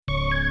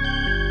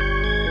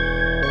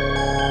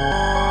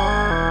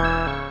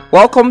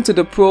Welcome to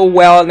the Pro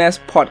Wellness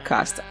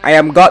Podcast. I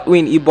am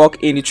Godwin Ibok,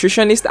 a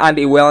nutritionist and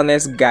a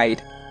wellness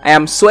guide. I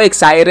am so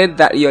excited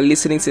that you're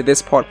listening to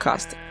this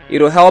podcast.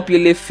 It'll help you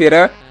live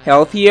fitter,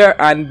 healthier,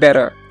 and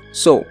better.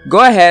 So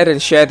go ahead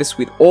and share this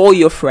with all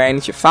your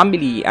friends, your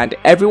family, and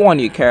everyone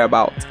you care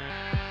about.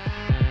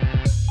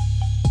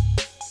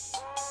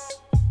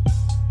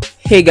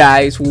 Hey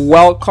guys,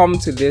 welcome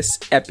to this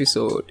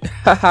episode.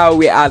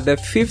 We are the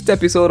 5th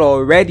episode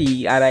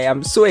already, and I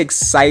am so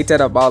excited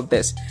about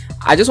this.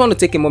 I just want to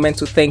take a moment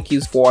to thank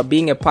you for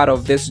being a part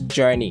of this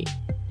journey.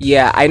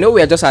 Yeah, I know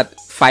we are just at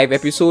 5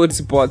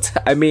 episodes, but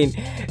I mean,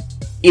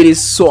 it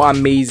is so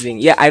amazing.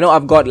 Yeah, I know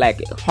I've got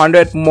like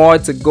 100 more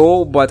to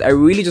go, but I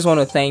really just want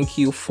to thank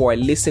you for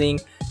listening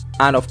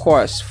and of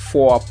course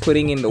for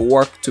putting in the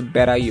work to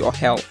better your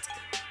health.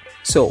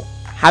 So,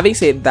 having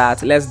said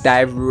that, let's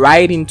dive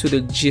right into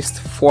the gist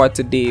for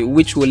today,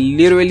 which will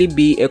literally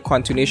be a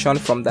continuation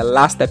from the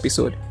last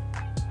episode.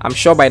 I'm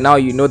sure by now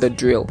you know the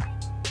drill.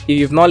 If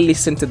you've not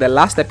listened to the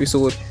last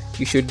episode,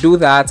 you should do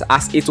that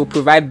as it will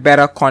provide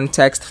better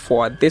context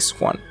for this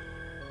one.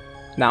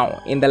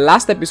 Now, in the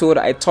last episode,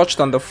 I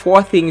touched on the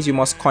 4 things you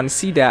must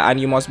consider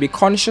and you must be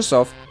conscious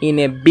of in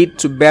a bid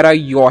to better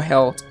your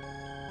health.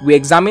 We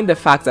examined the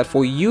fact that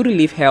for you to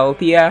live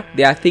healthier,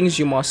 there are things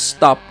you must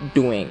stop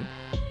doing.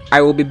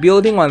 I will be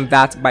building on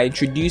that by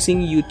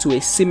introducing you to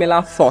a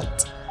similar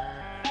thought.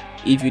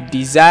 If you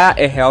desire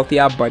a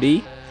healthier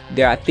body,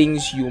 there are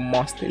things you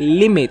must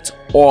limit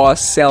or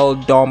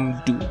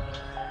seldom do.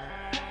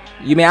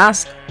 You may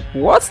ask,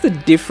 what's the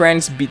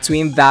difference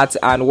between that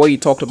and what you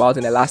talked about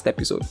in the last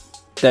episode?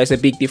 There's a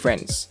big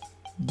difference.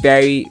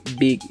 Very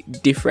big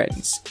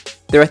difference.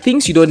 There are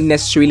things you don't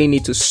necessarily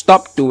need to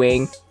stop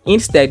doing.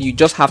 Instead, you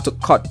just have to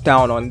cut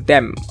down on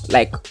them.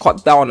 Like,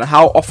 cut down on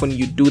how often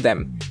you do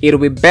them. It'll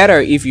be better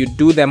if you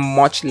do them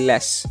much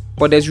less.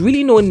 But there's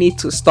really no need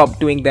to stop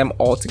doing them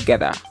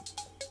altogether.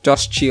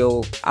 Just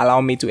chill,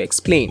 allow me to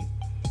explain.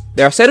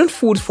 There are certain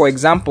foods, for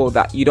example,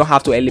 that you don't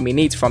have to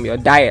eliminate from your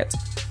diet,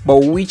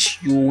 but which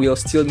you will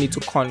still need to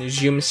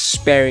consume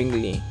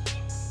sparingly.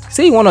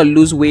 Say you want to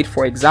lose weight,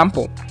 for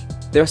example.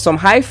 There are some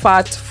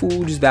high-fat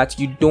foods that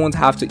you don't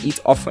have to eat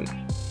often.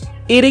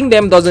 Eating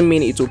them doesn't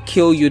mean it will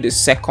kill you the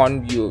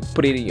second you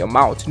put it in your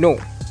mouth, no.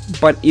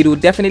 But it will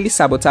definitely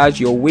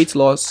sabotage your weight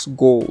loss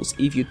goals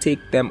if you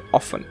take them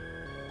often.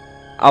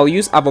 I'll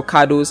use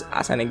avocados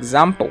as an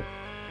example.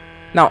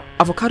 Now,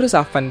 avocados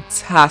are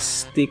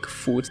fantastic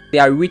food. They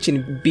are rich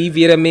in B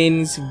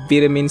vitamins,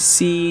 vitamin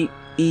C,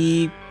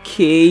 E,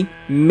 K,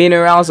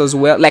 minerals as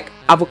well. Like,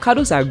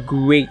 avocados are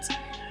great,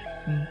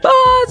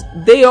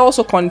 but they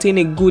also contain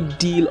a good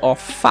deal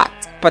of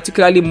fat,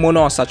 particularly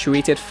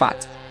monounsaturated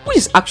fat, which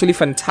is actually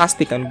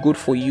fantastic and good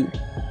for you.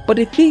 But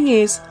the thing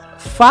is,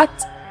 fat,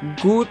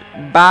 good,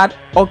 bad,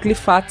 ugly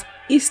fat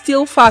is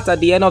still fat at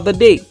the end of the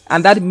day,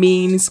 and that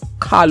means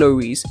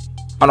calories.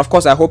 And of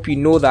course, I hope you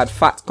know that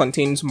fat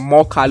contains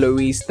more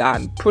calories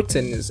than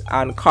proteins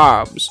and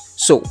carbs.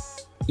 So,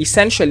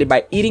 essentially,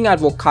 by eating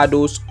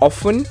avocados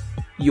often,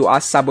 you are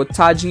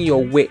sabotaging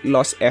your weight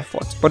loss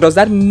effort. But does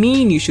that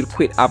mean you should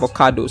quit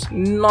avocados?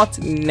 Not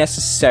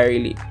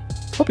necessarily.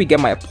 Hope you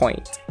get my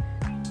point.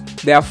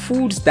 There are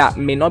foods that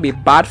may not be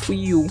bad for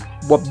you,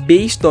 but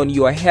based on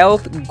your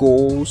health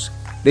goals,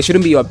 they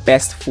shouldn't be your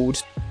best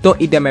foods.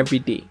 Don't eat them every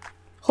day.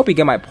 Hope you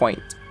get my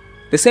point.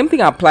 The same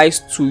thing applies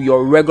to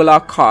your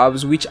regular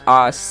carbs, which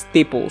are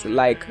staples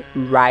like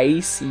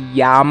rice,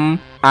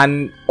 yam,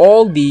 and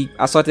all the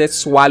assorted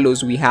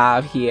swallows we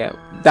have here.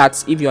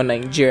 That's if you're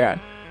Nigerian.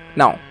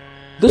 Now,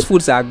 those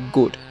foods are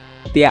good.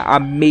 They are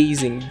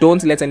amazing.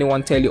 Don't let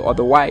anyone tell you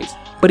otherwise.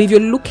 But if you're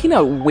looking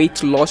at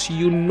weight loss,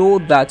 you know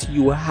that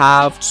you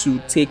have to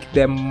take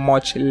them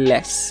much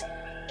less.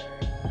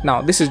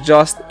 Now, this is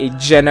just a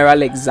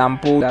general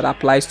example that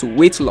applies to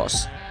weight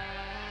loss.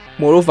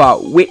 Moreover,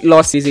 weight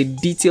loss is a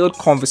detailed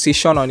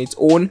conversation on its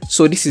own,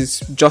 so this is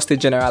just a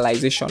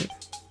generalization.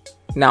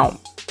 Now,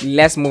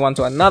 let's move on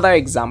to another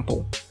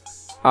example.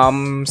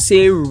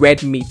 Say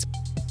red meat.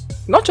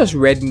 Not just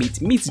red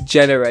meat, meat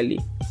generally.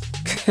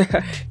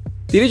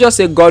 Did you just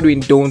say, Godwin,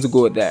 don't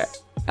go there?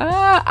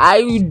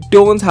 I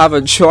don't have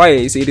a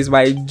choice. It is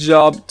my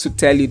job to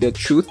tell you the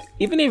truth,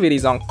 even if it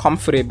is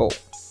uncomfortable.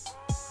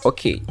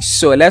 Okay,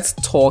 so let's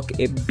talk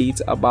a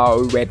bit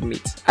about red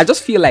meat. I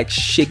just feel like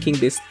shaking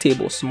this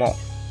table small.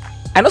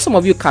 I know some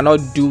of you cannot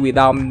do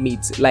without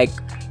meat. Like,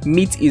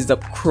 meat is the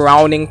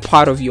crowning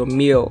part of your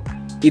meal.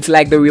 It's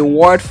like the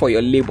reward for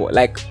your labor.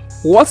 Like,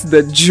 what's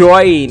the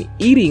joy in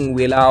eating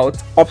without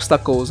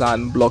obstacles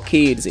and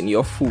blockades in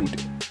your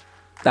food?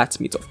 That's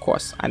meat, of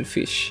course, and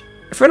fish.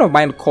 A friend of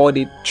mine called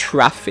it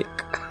traffic.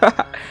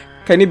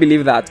 Can you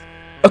believe that?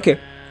 Okay,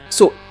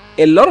 so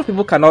a lot of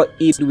people cannot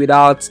eat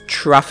without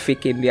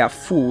traffic in their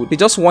food. They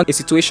just want a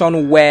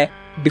situation where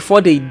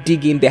before they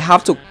dig in, they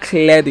have to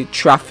clear the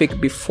traffic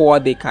before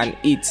they can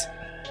eat.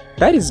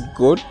 That is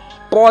good,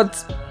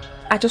 but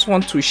I just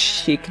want to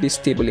shake this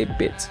table a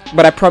bit.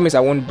 But I promise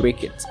I won't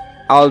break it.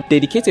 I'll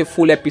dedicate a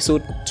full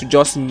episode to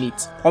just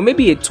meat, or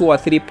maybe a 2 or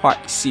 3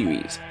 part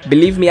series.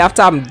 Believe me,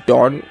 after I'm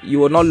done, you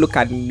will not look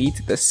at meat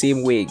the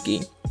same way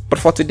again. But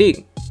for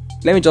today,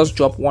 let me just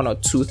drop 1 or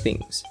 2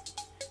 things.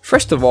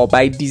 First of all,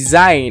 by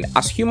design,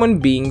 as human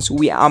beings,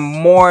 we are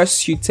more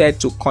suited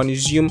to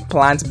consume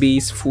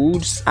plant-based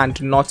foods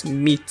and not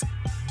meat.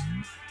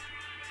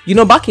 You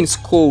know, back in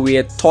school, we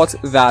are taught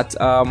that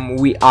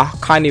we are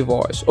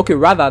carnivores. Okay,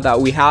 rather that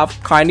we have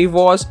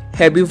carnivores,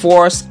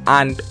 herbivores,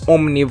 and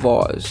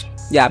omnivores.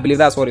 Yeah, I believe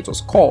that's what it was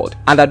called.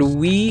 And that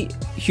we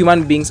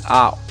human beings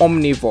are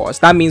omnivores.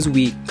 That means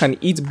we can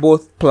eat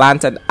both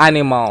plants and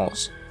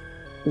animals.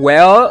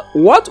 Well,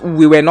 what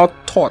we were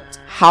not taught,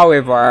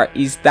 however,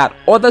 is that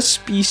other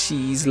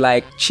species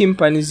like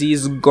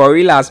chimpanzees,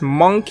 gorillas,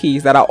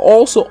 monkeys that are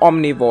also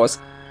omnivores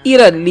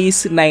eat at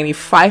least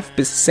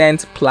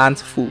 95% plant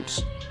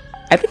foods.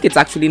 I think it's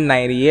actually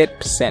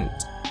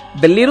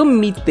 98%. The little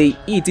meat they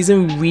eat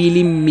isn't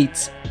really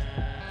meat.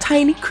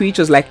 Tiny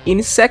creatures like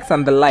insects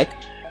and the like,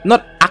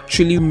 not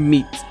actually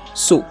meat.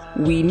 So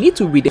we need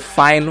to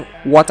redefine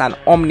what an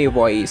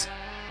omnivore is.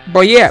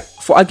 But yeah,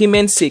 for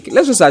argument's sake,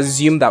 let's just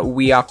assume that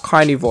we are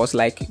carnivores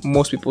like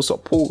most people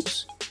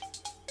suppose.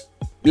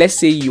 Let's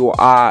say you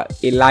are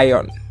a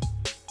lion.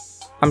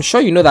 I'm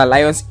sure you know that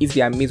lions eat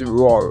their meat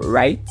raw,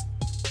 right?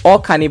 All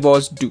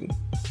carnivores do.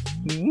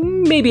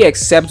 Maybe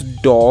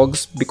except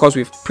dogs, because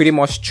we've pretty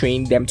much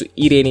trained them to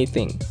eat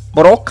anything.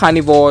 But all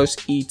carnivores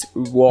eat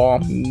raw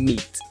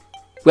meat.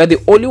 We're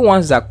the only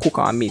ones that cook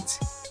our meat.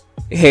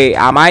 Hey,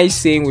 am I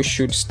saying we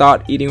should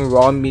start eating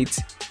raw meat?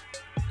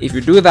 If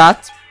you do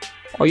that,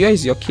 Oyo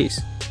is your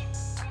case.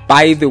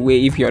 By the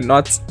way, if you're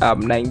not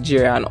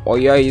Nigerian,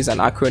 Oyo is an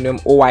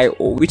acronym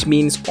OYO, which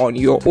means on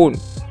your own.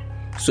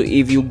 So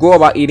if you go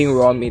about eating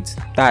raw meat,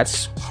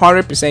 that's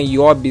 100%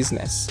 your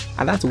business.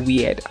 And that's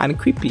weird and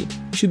creepy.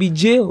 You should be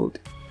jailed.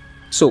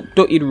 So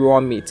don't eat raw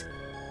meat.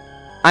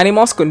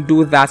 Animals can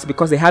do that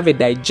because they have a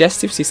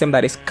digestive system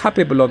that is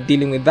capable of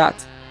dealing with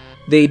that.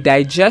 They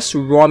digest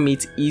raw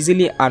meat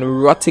easily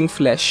and rotting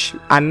flesh,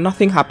 and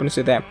nothing happens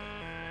to them.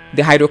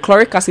 The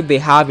hydrochloric acid they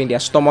have in their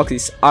stomachs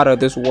is out of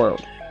this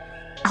world.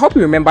 I hope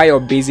you remember your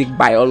basic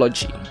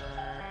biology.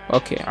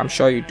 Okay, I'm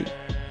sure you do.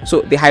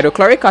 So the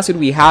hydrochloric acid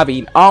we have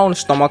in our own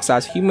stomachs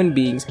as human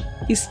beings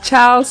is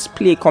child's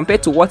play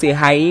compared to what a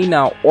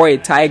hyena or a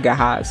tiger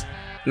has.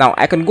 Now,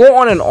 I can go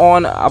on and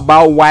on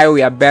about why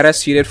we are better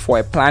suited for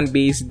a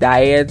plant-based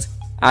diet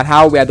and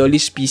how we are the only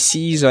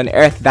species on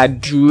earth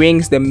that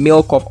drinks the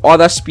milk of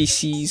other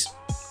species,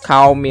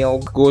 cow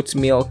milk, goat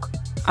milk,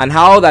 and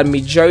how that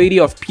majority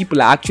of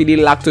people are actually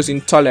lactose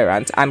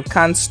intolerant and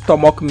can't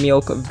stomach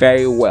milk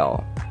very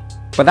well.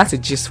 But that's a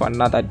gist for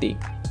another day.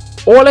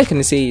 All I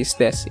can say is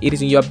this: it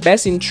is in your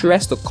best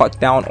interest to cut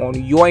down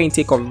on your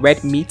intake of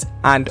red meat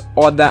and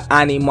other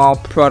animal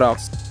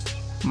products.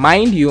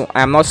 Mind you,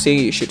 I am not saying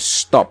you should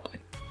stop.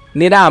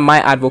 Neither am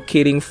I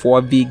advocating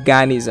for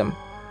veganism.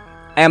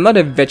 I am not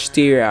a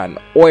vegetarian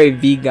or a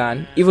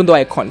vegan, even though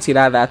I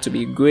consider that to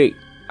be great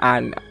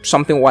and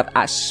something worth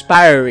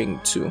aspiring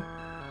to.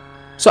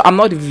 So I'm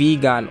not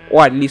vegan,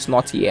 or at least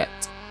not yet.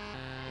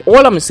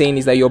 All I'm saying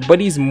is that your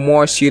body is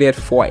more suited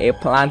for a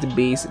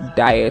plant-based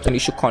diet and you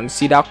should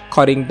consider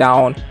cutting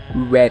down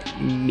red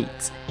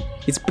meat.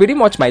 It's pretty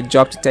much my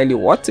job to tell you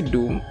what to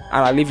do, and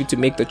I'll leave you to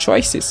make the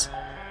choices.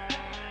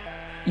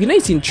 You know,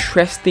 it's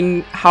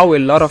interesting how a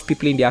lot of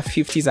people in their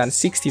 50s and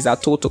 60s are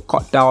told to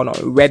cut down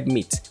on red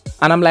meat.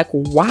 And I'm like,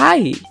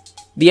 why?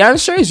 The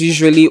answer is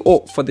usually,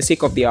 for the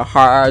sake of their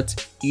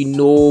heart. You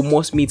know,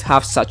 most meats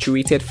have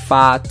saturated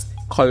fat,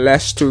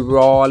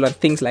 cholesterol, and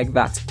things like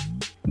that.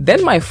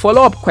 Then my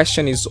follow-up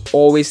question is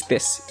always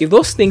this: if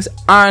those things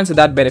aren't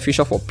that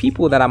beneficial for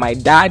people that are my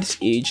dad's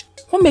age,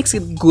 what makes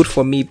it good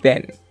for me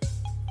then?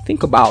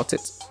 Think about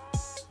it.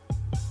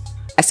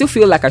 I still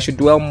feel like I should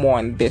dwell more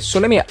on this, so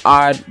let me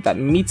add that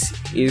meat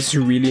is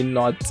really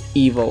not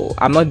evil.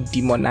 I'm not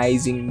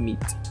demonizing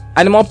meat.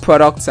 Animal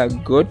products are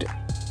good.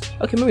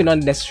 Okay, maybe not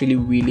necessarily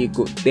really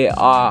good. They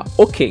are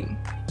okay.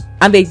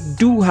 And they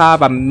do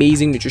have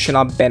amazing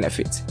nutritional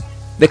benefits.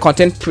 They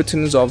contain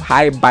proteins of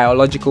high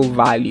biological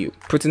value,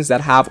 proteins that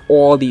have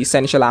all the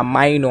essential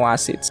amino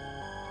acids.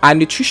 And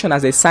nutrition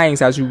as a science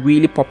has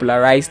really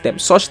popularized them,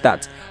 such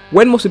that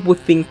when most people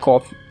think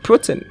of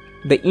protein,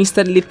 they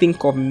instantly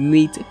think of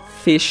meat,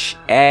 fish,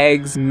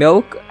 eggs,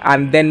 milk,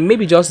 and then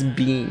maybe just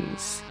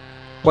beans.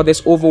 But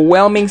there's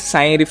overwhelming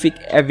scientific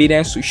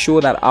evidence to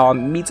show that our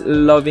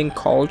meat-loving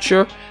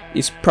culture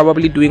is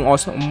probably doing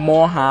us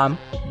more harm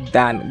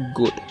than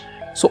good.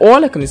 So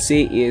all I can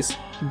say is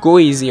go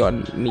easy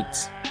on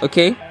meat,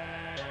 okay?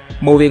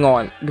 Moving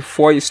on,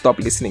 before you stop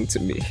listening to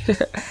me.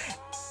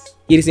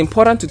 It is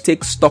important to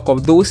take stock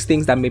of those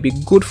things that may be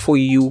good for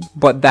you,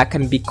 but that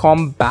can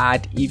become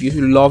bad if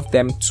you love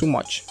them too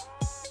much.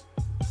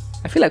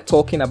 I feel like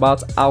talking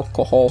about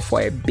alcohol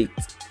for a bit.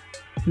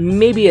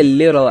 Maybe a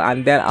little,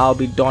 and then I'll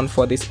be done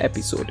for this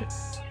episode.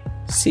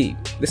 See,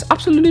 there's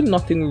absolutely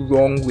nothing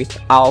wrong with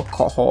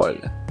alcohol.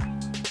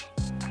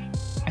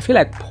 I feel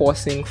like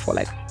pausing for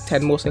like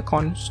 10 more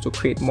seconds to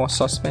create more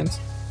suspense,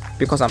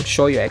 because I'm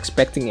sure you're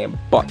expecting a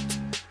but,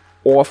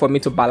 or for me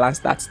to balance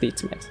that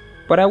statement.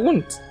 But I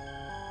won't.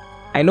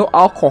 I know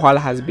alcohol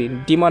has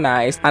been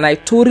demonized, and I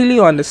totally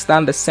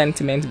understand the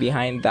sentiment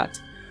behind that.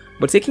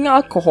 But taking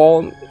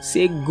alcohol,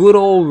 say good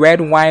old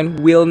red wine,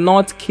 will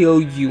not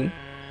kill you.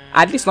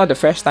 At least not the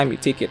first time you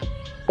take it,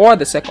 or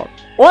the second,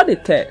 or the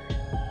third,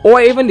 or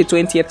even the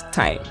 20th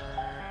time.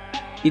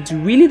 It's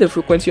really the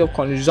frequency of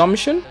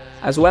consumption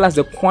as well as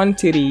the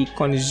quantity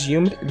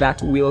consumed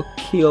that will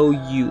kill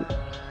you.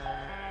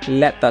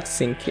 Let that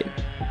sink in.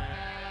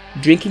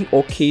 Drinking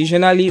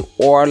occasionally,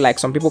 or like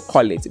some people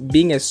call it,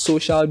 being a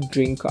social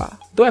drinker,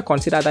 though I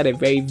consider that a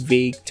very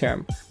vague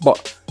term,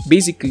 but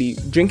basically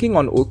drinking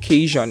on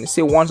occasion,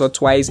 say once or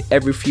twice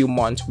every few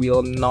months,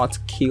 will not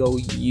kill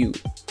you.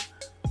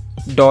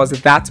 Does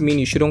that mean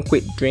you shouldn't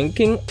quit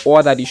drinking,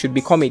 or that you should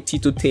become a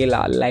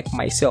teetotaler like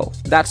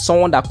myself? That's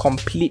someone that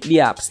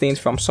completely abstains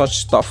from such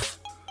stuff.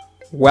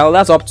 Well,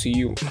 that's up to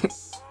you.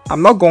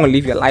 I'm not going to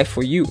live your life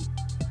for you.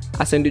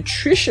 As a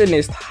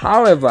nutritionist,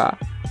 however,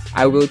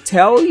 I will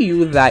tell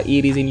you that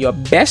it is in your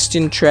best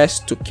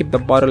interest to keep the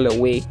bottle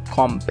away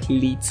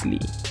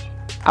completely.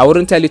 I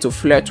wouldn't tell you to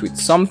flirt with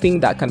something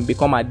that can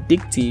become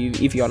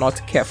addictive if you're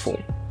not careful.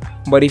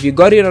 But if you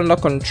got it under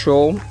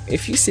control, a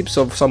few sips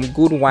of some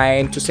good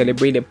wine to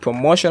celebrate a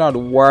promotion at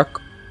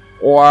work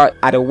or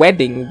at a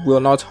wedding will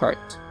not hurt.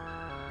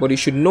 But you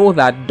should know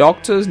that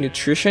doctors,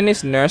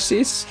 nutritionists,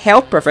 nurses,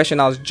 health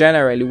professionals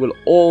generally will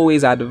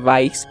always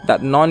advise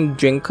that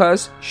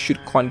non-drinkers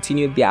should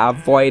continue their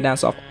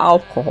avoidance of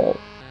alcohol,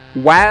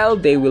 while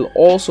they will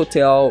also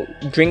tell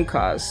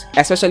drinkers,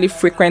 especially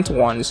frequent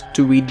ones,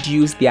 to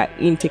reduce their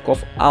intake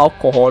of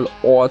alcohol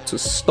or to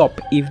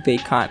stop if they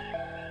can.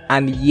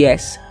 And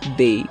yes,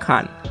 they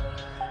can.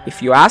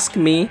 If you ask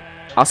me,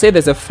 I'll say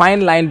there's a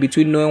fine line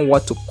between knowing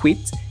what to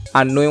quit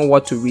and knowing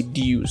what to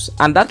reduce,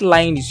 and that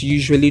line is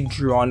usually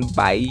drawn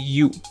by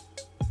you.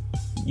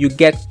 You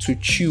get to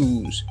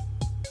choose.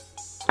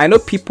 I know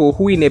people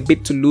who, in a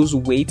bid to lose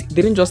weight,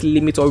 didn't just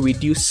limit or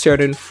reduce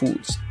certain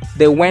foods.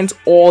 They went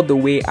all the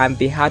way and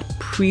they had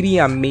pretty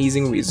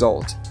amazing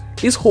results.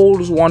 This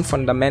holds one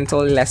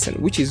fundamental lesson,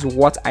 which is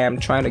what I am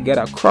trying to get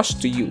across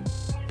to you,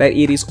 that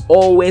it is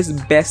always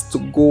best to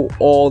go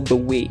all the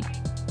way.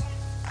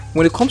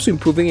 When it comes to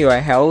improving your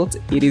health,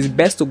 it is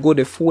best to go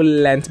the full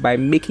length by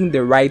making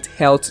the right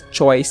health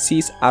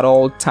choices at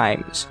all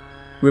times.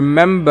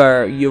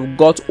 Remember, you've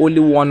got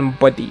only one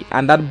body,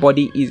 and that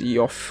body is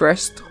your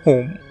first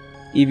home.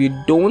 If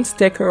you don't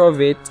take care of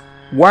it,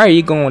 where are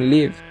you going to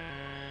live?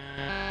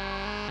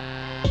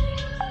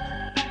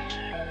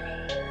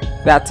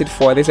 That's it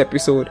for this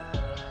episode.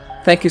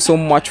 Thank you so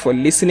much for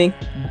listening.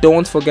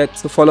 Don't forget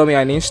to follow me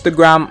on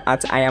Instagram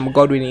at I am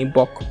Godwin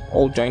Ibok,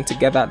 all joined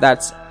together.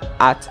 That's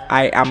at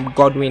I am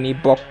Godwin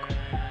Ibok.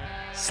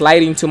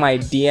 Slide into my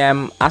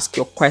DM, ask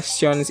your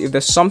questions. If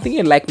there's something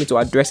you'd like me to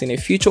address in a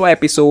future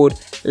episode,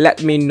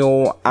 let me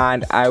know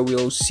and I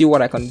will see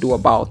what I can do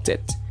about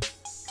it.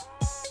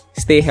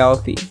 Stay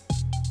healthy.